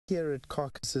here at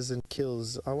carcasses and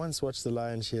kills. I once watched the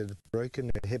lion. She had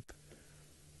broken her hip,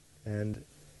 and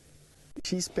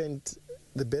she spent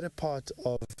the better part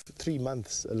of 3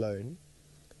 months alone.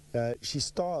 She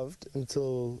starved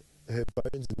until her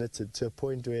bones knitted to a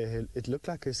point where it looked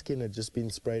like her skin had just been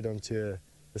sprayed onto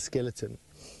a skeleton.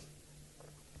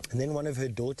 And then one of her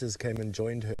daughters came and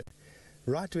joined her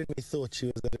right when we thought she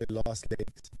was at her last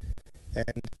legs.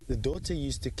 And the daughter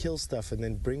used to kill stuff and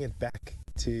then bring it back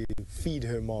to feed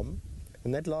her mom.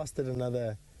 And that lasted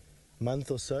another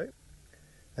month or so.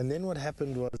 And then what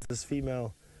happened was this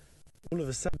female all of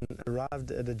a sudden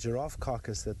arrived at a giraffe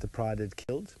carcass that the pride had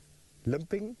killed,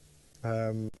 limping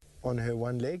on her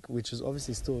one leg, which was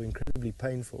obviously still incredibly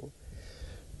painful.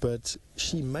 But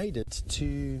she made it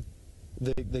to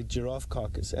the giraffe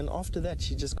carcass, and after that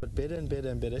she just got better and better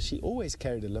and better. She always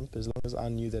carried a limp. As long as I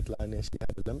knew that lioness, she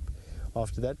had a limp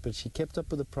after that, but she kept up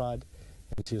with the pride,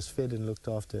 and she was fed and looked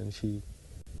after, and she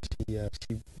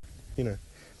you know,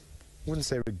 I wouldn't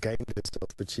say regained herself,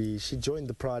 but she joined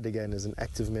the pride again as an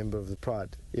active member of the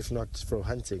pride, if not for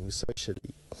hunting,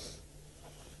 socially.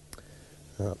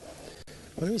 Let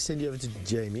me send you over to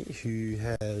Jamie, who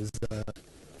has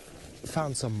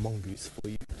found some mongoose for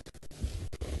you.